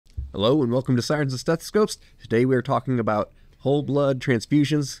Hello and welcome to Sirens and Stethoscopes. Today we are talking about whole blood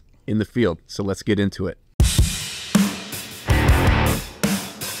transfusions in the field. So let's get into it.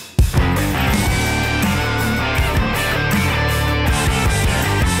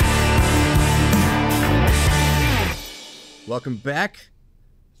 Welcome back.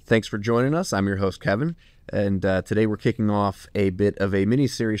 Thanks for joining us. I'm your host, Kevin, and today we're kicking off a bit of a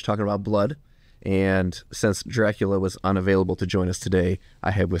mini-series talking about blood. And since Dracula was unavailable to join us today,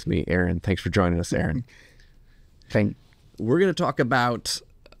 I have with me Aaron. Thanks for joining us, Aaron. We're going to talk about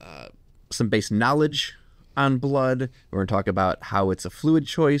some base knowledge on blood. We're going to talk about how it's a fluid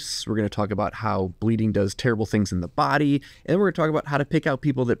choice. We're going to talk about how bleeding does terrible things in the body. And we're going to talk about how to pick out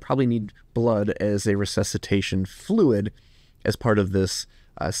people that probably need blood as a resuscitation fluid as part of this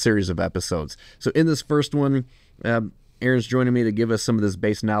series of episodes. So in this first one, Aaron's joining me to give us some of this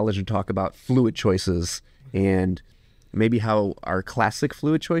base knowledge and talk about fluid choices and maybe how our classic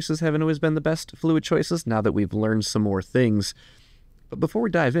fluid choices haven't always been the best fluid choices now that we've learned some more things. But before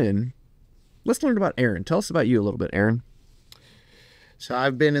we dive in, let's learn about Aaron. Tell us about you a little bit, Aaron. So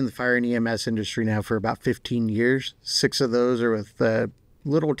I've been in the fire and EMS industry now for about 15 years. 6 of those are with a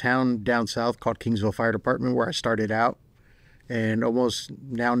little town down south called Kingsville Fire Department, where I started out, and almost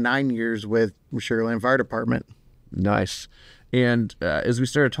now 9 years with Sugar Land Fire Department. Nice. And as we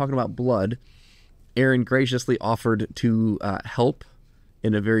started talking about blood, Aaron graciously offered to help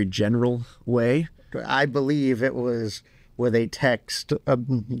in a very general way. I believe it was with a text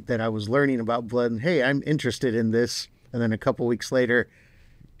that I was learning about blood, and hey, I'm interested in this. And then a couple weeks later,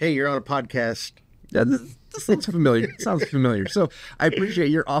 hey, you're on a podcast. Yeah, this sounds familiar. It sounds familiar. So I appreciate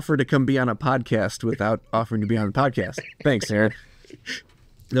your offer to come be on a podcast without offering to be on a podcast. Thanks, Aaron.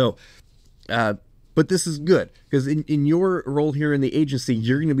 No, but this is good because in your role here in the agency,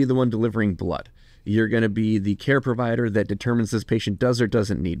 you're going to be the one delivering blood. You're going to be the care provider that determines this patient does or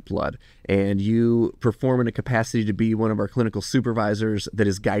doesn't need blood. And you perform in a capacity to be one of our clinical supervisors that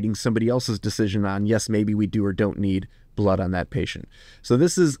is guiding somebody else's decision on, yes, maybe we do or don't need blood on that patient. So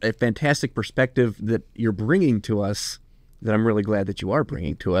this is a fantastic perspective that you're bringing to us, that I'm really glad that you are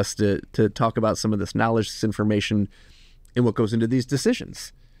bringing to us to talk about some of this knowledge, this information, and what goes into these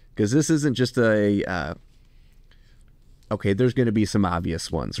decisions. Because this isn't just okay, there's going to be some obvious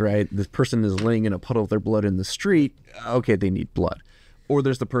ones, right? This person is laying in a puddle of their blood in the street. Okay, they need blood. Or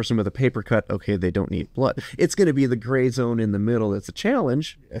there's the person with a paper cut. Okay, they don't need blood. It's going to be the gray zone in the middle that's a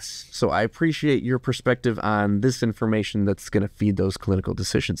challenge. Yes. So I appreciate your perspective on this information that's going to feed those clinical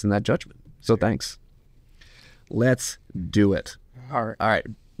decisions and that judgment. So thanks. Let's do it. All right.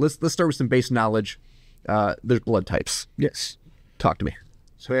 Let's start with some base knowledge. There's blood types. Yes. Talk to me.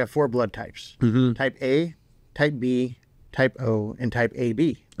 So we have 4 blood types. Mm-hmm. Type A, Type B, Type O, and Type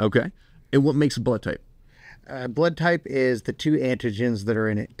AB. Okay. And what makes a blood type? Blood type is the 2 antigens that are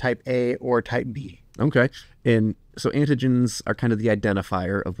in it, Type A or Type B. Okay. And so antigens are kind of the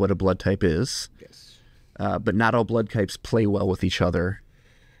identifier of what a blood type is. Yes. But not all blood types play well with each other.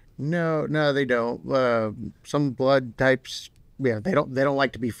 No, they don't. Some blood types, they don't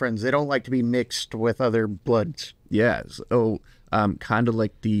like to be friends. They don't like to be mixed with other bloods. Yeah. So kind of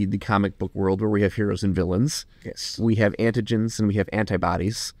like the comic book world where we have heroes and villains. Yes. We have antigens and we have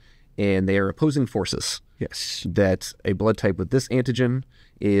antibodies, and they are opposing forces. Yes. That a blood type with this antigen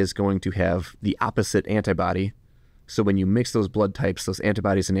is going to have the opposite antibody. So when you mix those blood types, those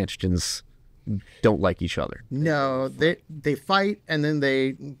antibodies and antigens don't like each other. No, they fight and then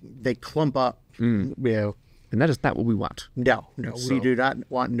they clump up. And that is not what we want. No, we do not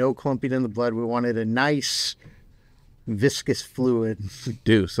want no clumping in the blood. We wanted a nice viscous fluid. We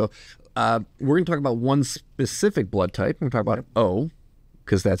do. So we're going to talk about one specific blood type. We're going to talk about O,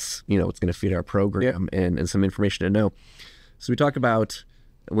 because that's, it's going to feed our program and some information to know. So we talk about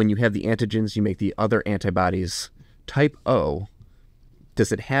when you have the antigens, you make the other antibodies. Type O,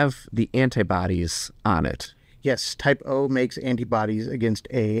 does it have the antibodies on it? Yes, Type O makes antibodies against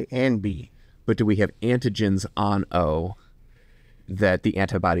A and B. But do we have antigens on O that the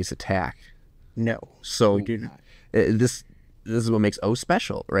antibodies attack? No, so we do not. This is what makes O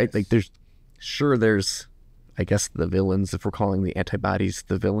special, right? Yes. Like there's, I guess, the villains, if we're calling the antibodies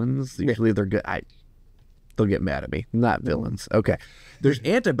the villains. Usually they're good. They'll get mad at me. Not villains. Okay. There's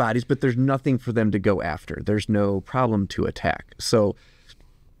antibodies, but there's nothing for them to go after. There's no problem to attack. So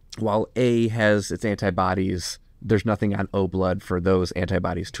while A has its antibodies, there's nothing on O blood for those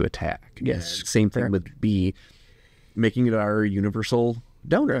antibodies to attack. Yes. Same thing with B, making it our universal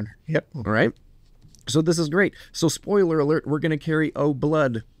donor. Yep. All right. So this is great. So spoiler alert, we're going to carry O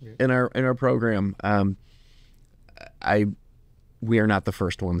blood in our program. We are not the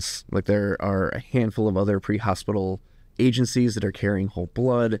first ones. Like, there are a handful of other pre-hospital agencies that are carrying whole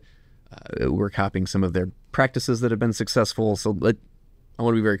blood. We're copying some of their practices that have been successful. So I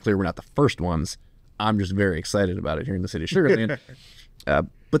want to be very clear, we're not the first ones. I'm just very excited about it here in the city of Sugar Land.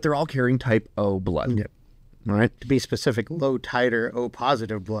 But they're all carrying type O blood. Yep. All right. To be specific, low titer O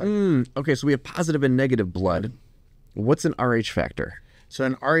positive blood. Okay, so we have positive and negative blood. What's an RH factor? So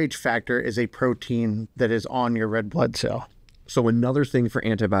an RH factor is a protein that is on your red blood cell. So another thing for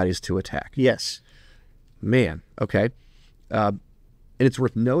antibodies to attack. Yes. Man, okay. And it's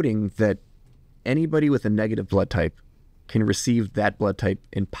worth noting that anybody with a negative blood type can receive that blood type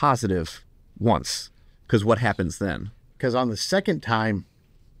in positive once. Because what happens then? Because on the second time,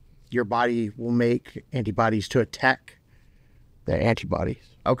 your body will make antibodies to attack the antibodies.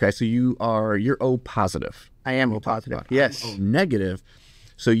 Okay, so you're O positive. I am O positive. Yes. O negative.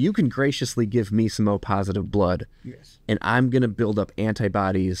 So you can graciously give me some O positive blood. Yes. And I'm going to build up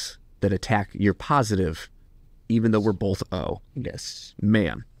antibodies that attack your positive, even though we're both O. Yes.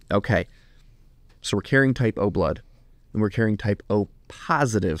 Man. Okay. So we're carrying type O blood, and we're carrying type O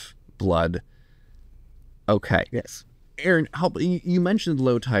positive blood. Okay. Yes. Aaron, you mentioned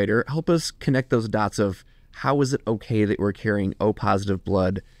low titer. Help us connect those dots of how is it okay that we're carrying O positive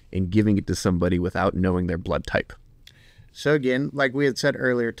blood and giving it to somebody without knowing their blood type? So again, like we had said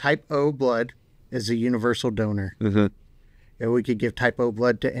earlier, type O blood is a universal donor. Mm-hmm. And we could give type O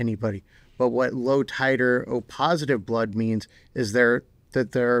blood to anybody. But what low titer O positive blood means is that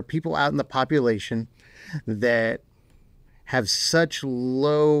there are people out in the population that have such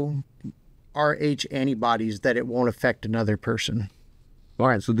low RH antibodies that it won't affect another person. All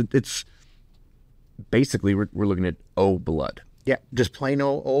right, so it's basically we're looking at O blood. Yeah, just plain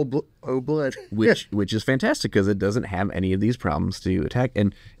old O blood. which is fantastic because it doesn't have any of these problems to attack.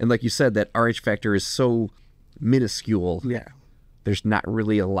 And like you said, that RH factor is so minuscule. Yeah. There's not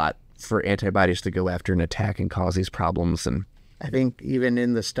really a lot for antibodies to go after and attack and cause these problems. And I think even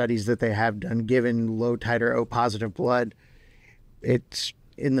in the studies that they have done, given low titer O positive blood, it's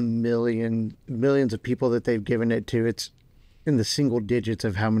in the millions of people that they've given it to. It's in the single digits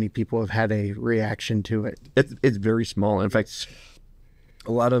of how many people have had a reaction to it. It's very small. In fact,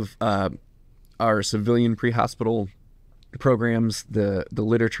 a lot of our civilian pre-hospital programs, the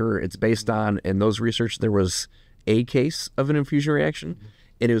literature it's based on, and those research, there was a case of an infusion reaction,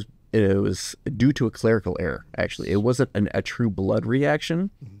 and it was due to a clerical error. Actually, it wasn't a true blood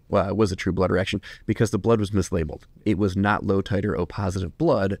reaction. Well, it was a true blood reaction because the blood was mislabeled. It was not low titer O positive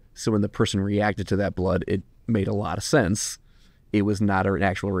blood. So when the person reacted to that blood, it made a lot of sense. It was not an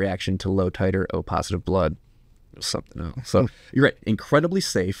actual reaction to low titer O positive blood. It was something else. So you're right. Incredibly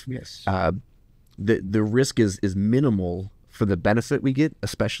safe. Yes. The risk is minimal for the benefit we get,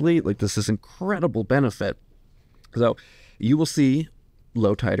 especially like this is incredible benefit. So you will see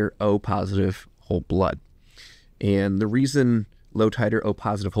low titer O positive whole blood. And the reason low titer O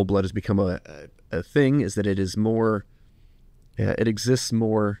positive whole blood has become a thing is that it is more, it exists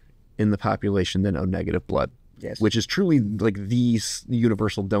more in the population than O negative blood. Yes. Which is truly like the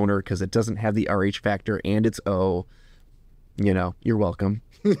universal donor because it doesn't have the RH factor and it's O. You know, you're welcome.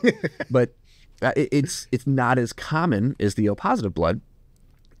 But it's not as common as the O positive blood.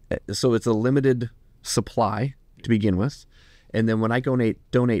 So it's a limited supply to begin with. And then when I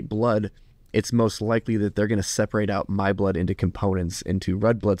donate blood, it's most likely that they're going to separate out my blood into components, into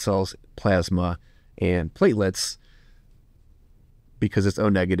red blood cells, plasma, and platelets, because it's O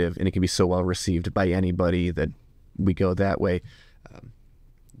negative and it can be so well received by anybody that we go that way.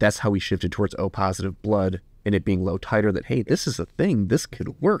 That's how we shifted towards O positive blood and it being low titer, that, hey, this is a thing. This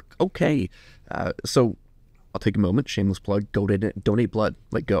could work. Okay. So I'll take a moment, shameless plug, go donate blood,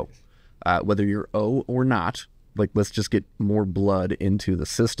 like go. Whether you're O or not, like let's just get more blood into the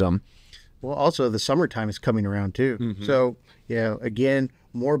system. Well, also the summertime is coming around too. Mm-hmm. So, yeah, again,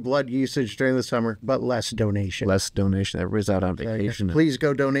 more blood usage during the summer, but less donation. Less donation. Everybody's out on vacation. Please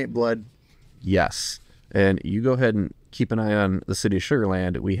go donate blood. Yes. And you go ahead and keep an eye on the city of Sugar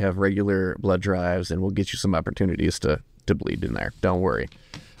Land. We have regular blood drives, and we'll get you some opportunities to bleed in there. Don't worry.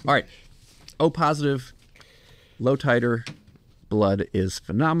 All right. O positive, low titer blood is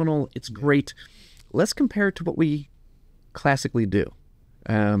phenomenal. It's great. Let's compare it to what we classically do.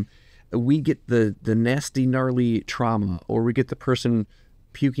 We get the nasty, gnarly trauma, or we get the person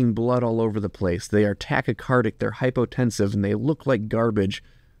puking blood all over the place. They are tachycardic, they're hypotensive, and they look like garbage.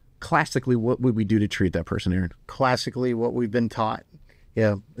 Classically, what would we do to treat that person, Aaron? Classically, what we've been taught.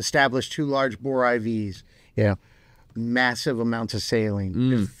 Yeah, establish 2 large bore IVs. Yeah, massive amounts of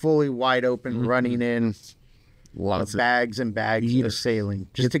saline. Just fully wide open, running in. Lots of bags and bags of saline.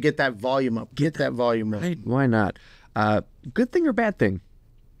 Just to get that volume up. Get that volume up. Right? Why not? Good thing or bad thing?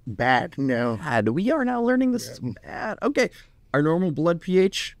 Bad. No. Bad. We are now learning this. Bad. Okay. Our normal blood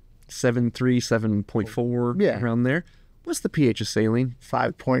pH, 7.3, 7.4, around there. What's the pH of saline?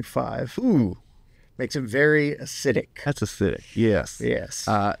 5.5. Ooh. Makes it very acidic. That's acidic, yes. Yes.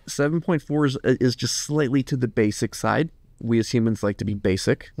 7.4 is just slightly to the basic side. We as humans like to be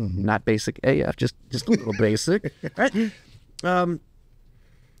basic, not basic AF, just a little basic. Right?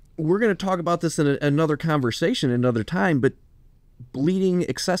 We're going to talk about this in another conversation another time, but bleeding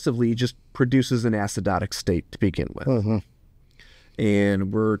excessively just produces an acidotic state to begin with.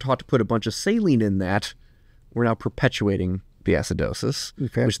 And we're taught to put a bunch of saline in that. We're now perpetuating the acidosis,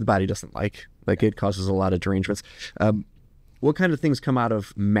 which the body doesn't like. Like, it causes a lot of derangements. What kind of things come out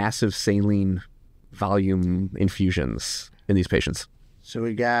of massive saline volume infusions in these patients? So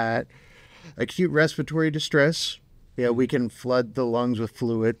we got acute respiratory distress. Yeah, we can flood the lungs with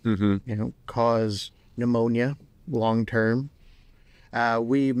fluid, cause pneumonia long term.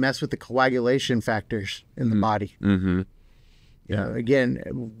 We mess with the coagulation factors in the body. Again,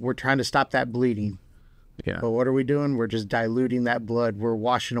 we're trying to stop that bleeding. Yeah. But what are we doing? We're just diluting that blood. We're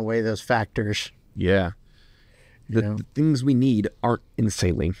washing away those factors. Yeah. The things we need aren't in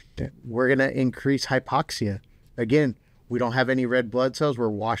saline. We're going to increase hypoxia. Again, we don't have any red blood cells. We're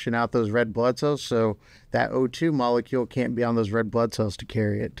washing out those red blood cells. So that O2 molecule can't be on those red blood cells to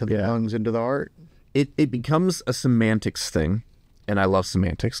carry it to the lungs and to the heart. It becomes a semantics thing. And I love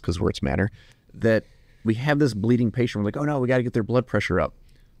semantics because words matter. That we have this bleeding patient. We're like, oh no, we got to get their blood pressure up.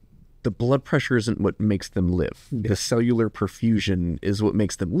 The blood pressure isn't what makes them live. The cellular perfusion is what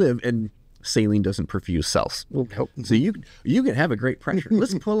makes them live. And saline doesn't perfuse cells. So you can have a great pressure.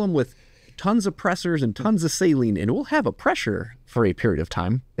 Let's pull them with tons of pressors and tons of saline, and we'll have a pressure for a period of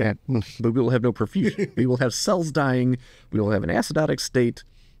time. But we will have no perfusion. We will have cells dying. We will have an acidotic state.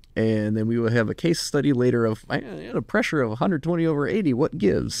 And then we will have a case study later of a pressure of 120/80. What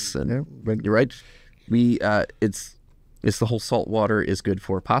gives? And you're right. It's the whole salt water is good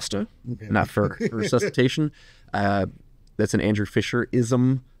for pasta, not for resuscitation. That's an Andrew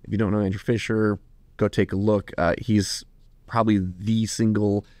Fisher-ism. If you don't know Andrew Fisher, go take a look. He's probably the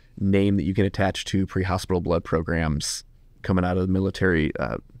single name that you can attach to pre-hospital blood programs coming out of the military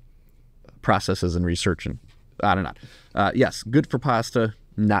processes and research and on and on. Yes, good for pasta,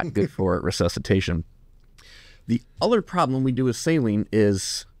 not good for resuscitation. The other problem we do with saline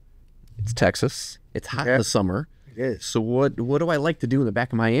is it's Texas. It's hot in the summer. It is. So what do I like to do in the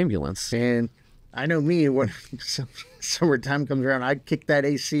back of my ambulance? And I know me, when summertime comes around, I kick that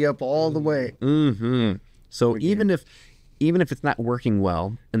AC up all the way. So even if it's not working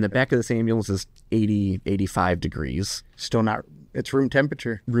well, and the back of this ambulance is 80, 85 degrees. Still not, it's room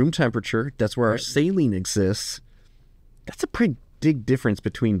temperature. Room temperature, that's where our saline exists. That's a pretty big difference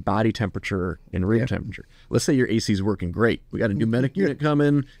between body temperature and room temperature. Let's say your AC is working great. We got a pneumatic unit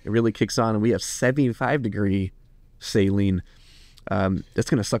coming, it really kicks on, and we have 75-degree saline. That's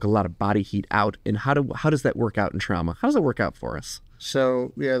going to suck a lot of body heat out. And how does that work out in trauma? How does it work out for us?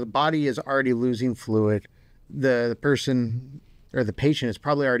 So, the body is already losing fluid. The person or the patient is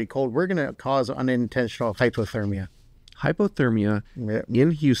probably already cold. We're going to cause unintentional hypothermia. Hypothermia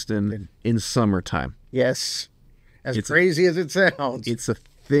in Houston in summertime. Yes. As crazy as it sounds. It's a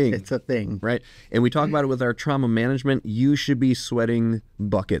thing. It's a thing. Right? And we talk about it with our trauma management. You should be sweating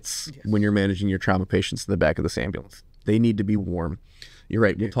buckets when you're managing your trauma patients in the back of this ambulance. They need to be warm. You're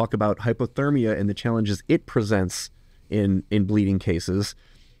right. We'll talk about hypothermia and the challenges it presents in bleeding cases.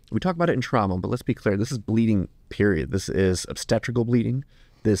 We talk about it in trauma, but let's be clear. This is bleeding, period. This is obstetrical bleeding.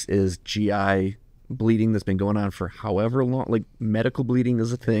 This is GI bleeding that's been going on for however long. Like, medical bleeding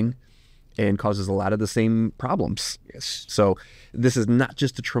is a thing and causes a lot of the same problems. Yes. So this is not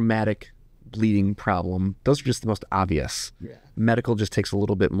just a traumatic bleeding problem. Those are just the most obvious. Medical just takes a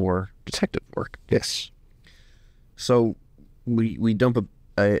little bit more detective work. Yes. So we dump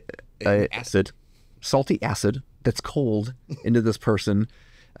a salty acid that's cold into this person.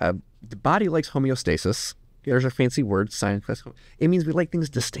 The body likes homeostasis. There's our fancy word, science class. It means we like things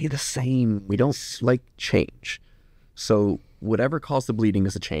to stay the same. We don't like change. So whatever caused the bleeding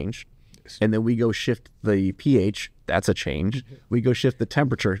is a change. And then we go shift the pH. That's a change. We go shift the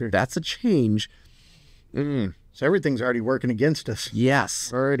temperature. That's a change. So everything's already working against us.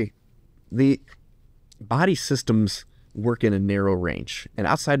 Yes. Already. The body systems work in a narrow range. And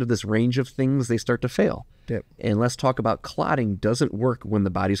outside of this range of things, they start to fail. And let's talk about clotting. Doesn't work when the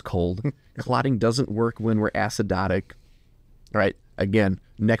body's cold. Clotting doesn't work when we're acidotic. All right. Again,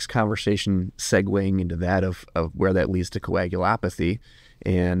 next conversation segueing into that of where that leads to coagulopathy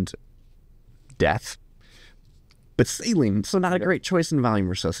and death. But saline, so not a great choice in volume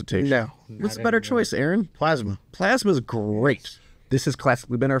resuscitation. No. What's a better choice, Aaron? Plasma. Plasma is great. This has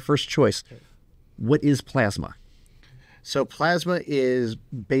classically been our first choice. What is plasma? So plasma is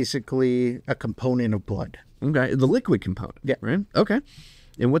basically a component of blood. Okay, the liquid component. Yeah. Right. Okay.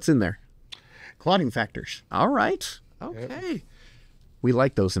 And what's in there? Clotting factors. All right. Okay. We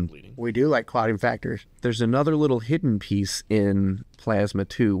like those in bleeding. We do like clotting factors. There's another little hidden piece in plasma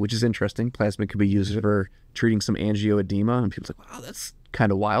too, which is interesting. Plasma could be used for treating some angioedema, and people's like, wow, that's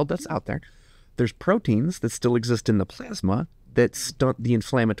kind of wild. That's out there. There's proteins that still exist in the plasma that stunt the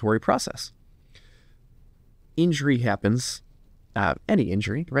inflammatory process. Injury happens, any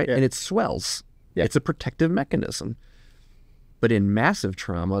injury, right? Yeah. And it swells. Yeah. It's a protective mechanism. But in massive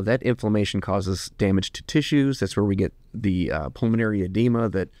trauma, that inflammation causes damage to tissues. That's where we get the pulmonary edema,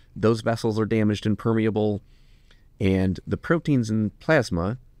 that those vessels are damaged and permeable. And the proteins in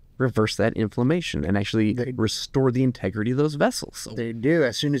plasma reverse that inflammation and actually restore the integrity of those vessels. So, They do.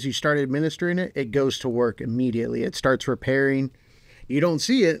 As soon as you start administering it, it goes to work immediately. It starts repairing. You don't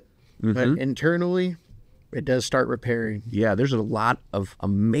see it, but internally, it does start repairing. yeah, there's a lot of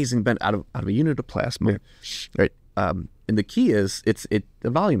amazing benefit out of a unit of plasma, right? And the key is it's the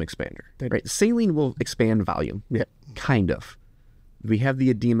volume expander, right? Saline will expand volume, kind of. We have the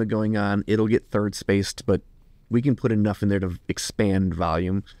edema going on; it'll get third spaced, but we can put enough in there to expand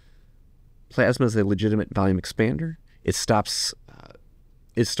volume. Plasma is a legitimate volume expander. It starts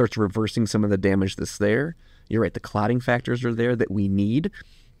reversing some of the damage that's there. You're right; the clotting factors are there that we need.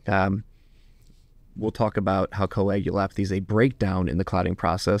 We'll talk about how coagulopathy is a breakdown in the clotting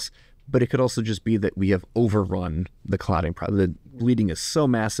process, but it could also just be that we have overrun the clotting process. The bleeding is so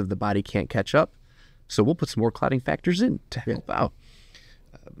massive the body can't catch up, so we'll put some more clotting factors in to help out.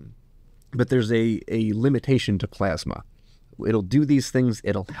 But there's a limitation to plasma. It'll do these things.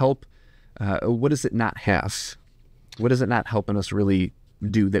 It'll help. What does it not have? What is it not helping us really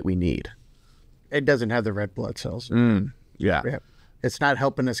do that we need? It doesn't have the red blood cells. Yeah. It's not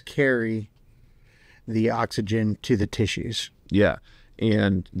helping us carry the oxygen to the tissues. Yeah.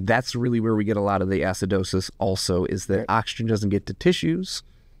 And that's really where we get a lot of the acidosis also, is that oxygen doesn't get to tissues,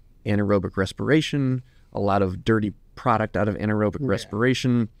 anaerobic respiration, a lot of dirty product out of anaerobic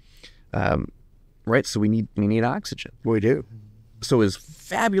respiration, right? So we need oxygen. We do. So as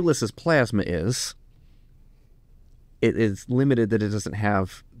fabulous as plasma is, it is limited that it doesn't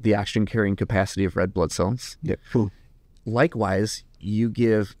have the oxygen carrying capacity of red blood cells. Likewise, you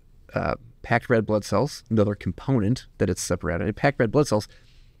give packed red blood cells, another component that it's separated. Packed red blood cells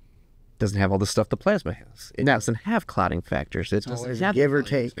doesn't have all the stuff the plasma has. It doesn't have clotting factors. It doesn't have give or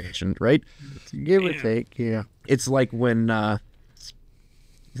take. Expansion, right? Give or take, yeah. It's like when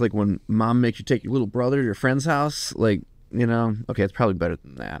mom makes you take your little brother to your friend's house. Like, you know, okay, it's probably better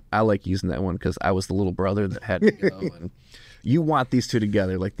than that. I like using that one because I was the little brother that had to go. And you want these two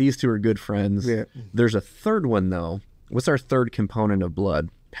together. Like, these two are good friends. Yeah. There's a third one, though. What's our third component of blood?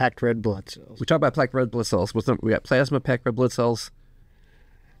 Packed red blood cells. We talk about packed red blood cells. We got plasma, packed red blood cells.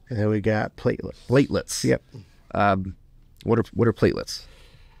 And then we got platelets. Platelets. Yep. What are platelets?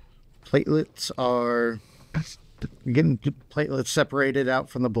 Platelets are getting platelets separated out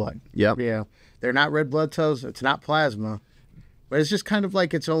from the blood. Yep. Yeah. They're not red blood cells. It's not plasma. But it's just kind of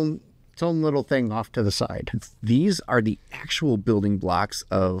like its own little thing off to the side. These are the actual building blocks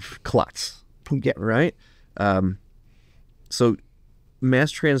of clots. Yeah. Right? So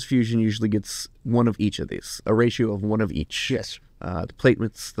mass transfusion usually gets one of each of these, a ratio of one of each. Yes. The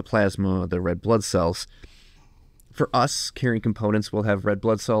platelets, the plasma, the red blood cells. For us, carrying components, we'll have red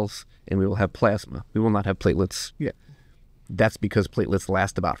blood cells and we will have plasma. We will not have platelets. Yeah. That's because platelets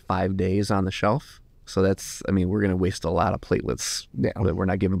last about 5 days on the shelf. So we're going to waste a lot of platelets. Yeah. We're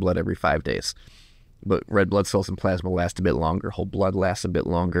not giving blood every 5 days. But red blood cells and plasma last a bit longer. Whole blood lasts a bit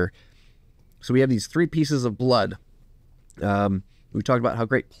longer. So we have these three pieces of blood. We talked about how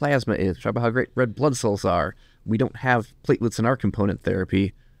great plasma is. We talked about how great red blood cells are. We don't have platelets in our component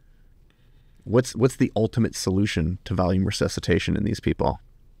therapy. What's the ultimate solution to volume resuscitation in these people?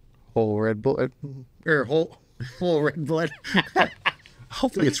 Whole red blood. Or whole red blood.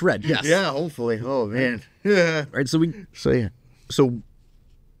 Hopefully it's red. Yes. Yeah, hopefully. Oh, man. Yeah. Right. So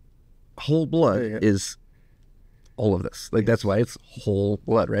whole blood is all of this. Like, that's why it's whole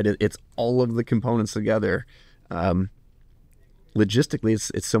blood, right? It's all of the components together.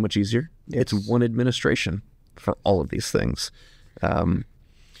 Logistically, it's so much easier. It's one administration for all of these things.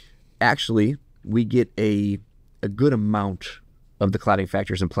 Actually, we get a good amount of the clotting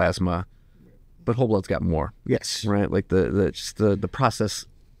factors in plasma, but whole blood's got more. Yes. Right? Like the process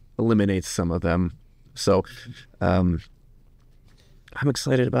eliminates some of them. So I'm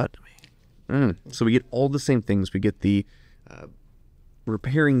excited about. So we get all the same things. We get the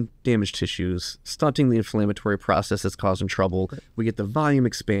repairing damaged tissues, stunting the inflammatory process that's causing trouble. We get the volume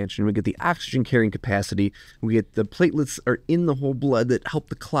expansion. We get the oxygen carrying capacity. We get the platelets are in the whole blood that help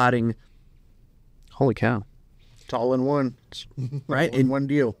the clotting. Holy cow. It's all in one. Right? All in one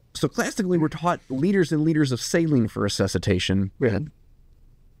deal. So classically, we're taught liters and liters of saline for resuscitation. Yeah.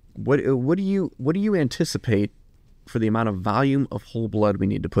 What do you anticipate for the amount of volume of whole blood we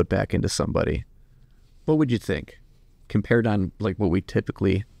need to put back into somebody? What would you think compared on like what we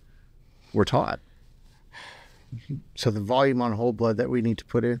typically were taught? So the volume on whole blood that we need to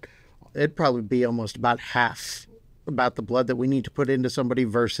put in, it'd probably be almost about half about the blood that we need to put into somebody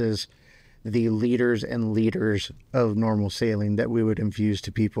versus the liters and liters of normal saline that we would infuse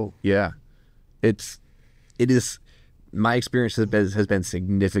to people. Yeah, it is. My experience has been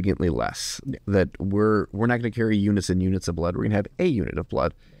significantly less. That we're not going to carry units and units of blood. We're going to have a unit of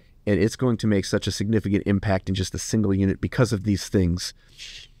blood, and it's going to make such a significant impact in just a single unit because of these things.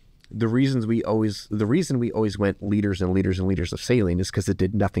 The reason we always went liters and liters and liters of saline is because it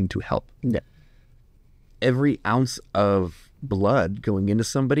did nothing to help. Yeah. Every ounce of blood going into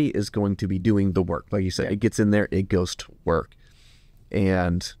somebody is going to be doing the work. Like you said, It gets in there, it goes to work.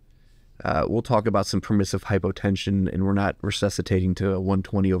 And we'll talk about some permissive hypotension, and we're not resuscitating to a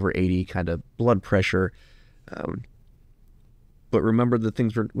 120/80 kind of blood pressure. But remember, the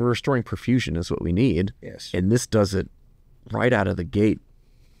things we're restoring perfusion is what we need. Yes. And this does it right out of the gate.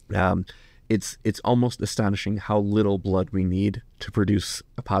 It's almost astonishing how little blood we need to produce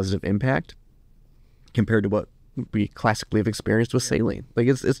a positive impact compared to what we classically have experienced with saline. Like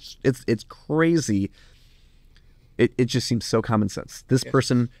it's crazy. It just seems so common sense. This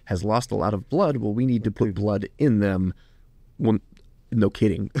person has lost a lot of blood. Well, we need to put blood in them. Well, no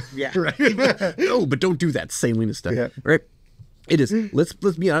kidding. Yeah. Right. No, but don't do that. Saline is stuff. Yeah. Right. It is. Let's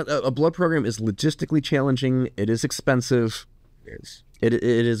be honest. A blood program is logistically challenging. It is expensive. It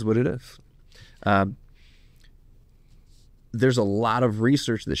is what it is. There's a lot of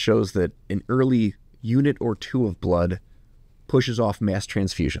research that shows that an early unit or two of blood pushes off mass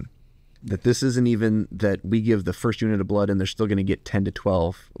transfusion. That this isn't even that we give the first unit of blood and they're still going to get 10 to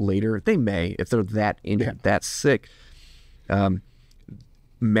 12 later. They may, if they're that injured, that sick.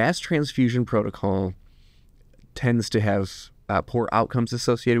 Mass transfusion protocol tends to have poor outcomes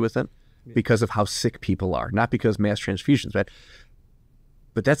associated with it because of how sick people are, not because mass transfusions, right?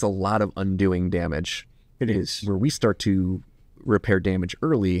 But that's a lot of undoing damage. It is. Where we start to repair damage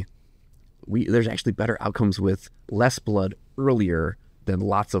early, there's actually better outcomes with less blood earlier than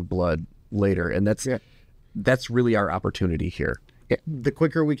lots of blood later. And that's really our opportunity here. Yeah. The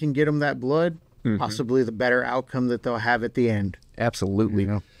quicker we can get them that blood, possibly the better outcome that they'll have at the end. Absolutely.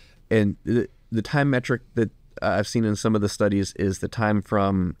 And the time metric that I've seen in some of the studies is the time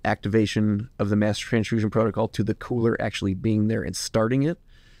from activation of the mass transfusion protocol to the cooler actually being there and starting it.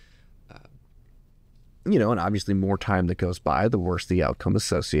 And obviously more time that goes by, the worse the outcome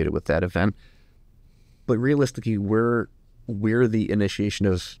associated with that event. But realistically, we're the initiation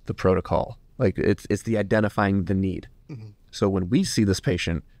of the protocol. Like it's the identifying the need. So when we see this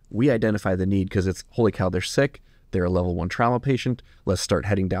patient, we identify the need because it's, holy cow, they're sick. They're a level 1 trauma patient. Let's start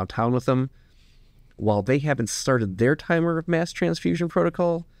heading downtown with them. While they haven't started their timer of mass transfusion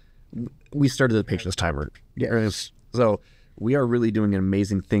protocol, we started the patient's timer. Yes. So we are really doing an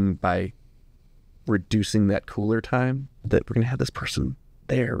amazing thing by reducing that cooler time, that we're going to have this person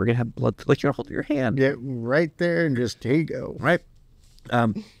there. We're going to have blood, like you're holding your hand. Yeah, right there, and just, here you go. Right.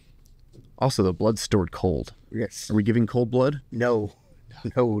 Also, the blood's stored cold. Yes. Are we giving cold blood? No.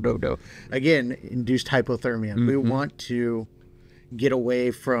 Again, induced hypothermia. We want to get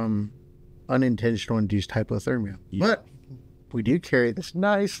away from unintentional induced hypothermia. But we do carry this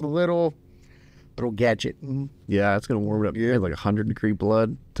nice little gadget. Yeah, it's going to warm it up. Yeah, like 100-degree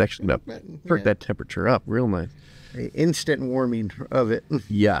blood. It's actually going to perk that temperature up real nice. Instant warming of it.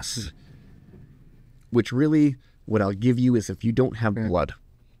 Yes. Which really, what I'll give you is if you don't have blood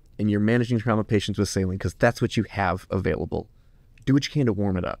and you're managing trauma patients with saline, because that's what you have available, do what you can to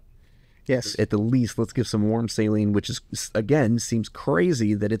warm it up. Yes. At the least, let's give some warm saline, which is, again, seems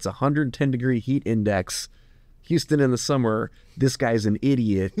crazy that it's 110-degree heat index. Houston in the summer, this guy's an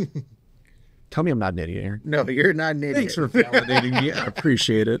idiot. Tell me I'm not an idiot, Aaron. No, you're not an idiot. Thanks for validating me. I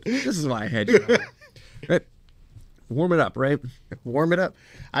appreciate it. This is why I had you on. Right. Warm it up, right? Warm it up.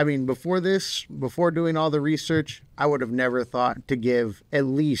 I mean, before doing all the research, I would have never thought to give at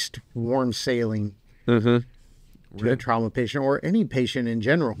least warm saline to a trauma patient or any patient in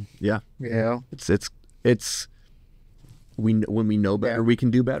general. Yeah. Yeah. When we know better, we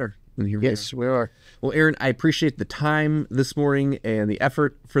can do better. And here Yes, we are. Well, Aaron, I appreciate the time this morning and the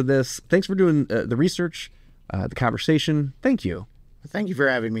effort for this. Thanks for doing the research, the conversation. Thank you. Thank you for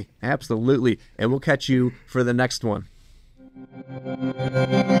having me. Absolutely. And we'll catch you for the next one.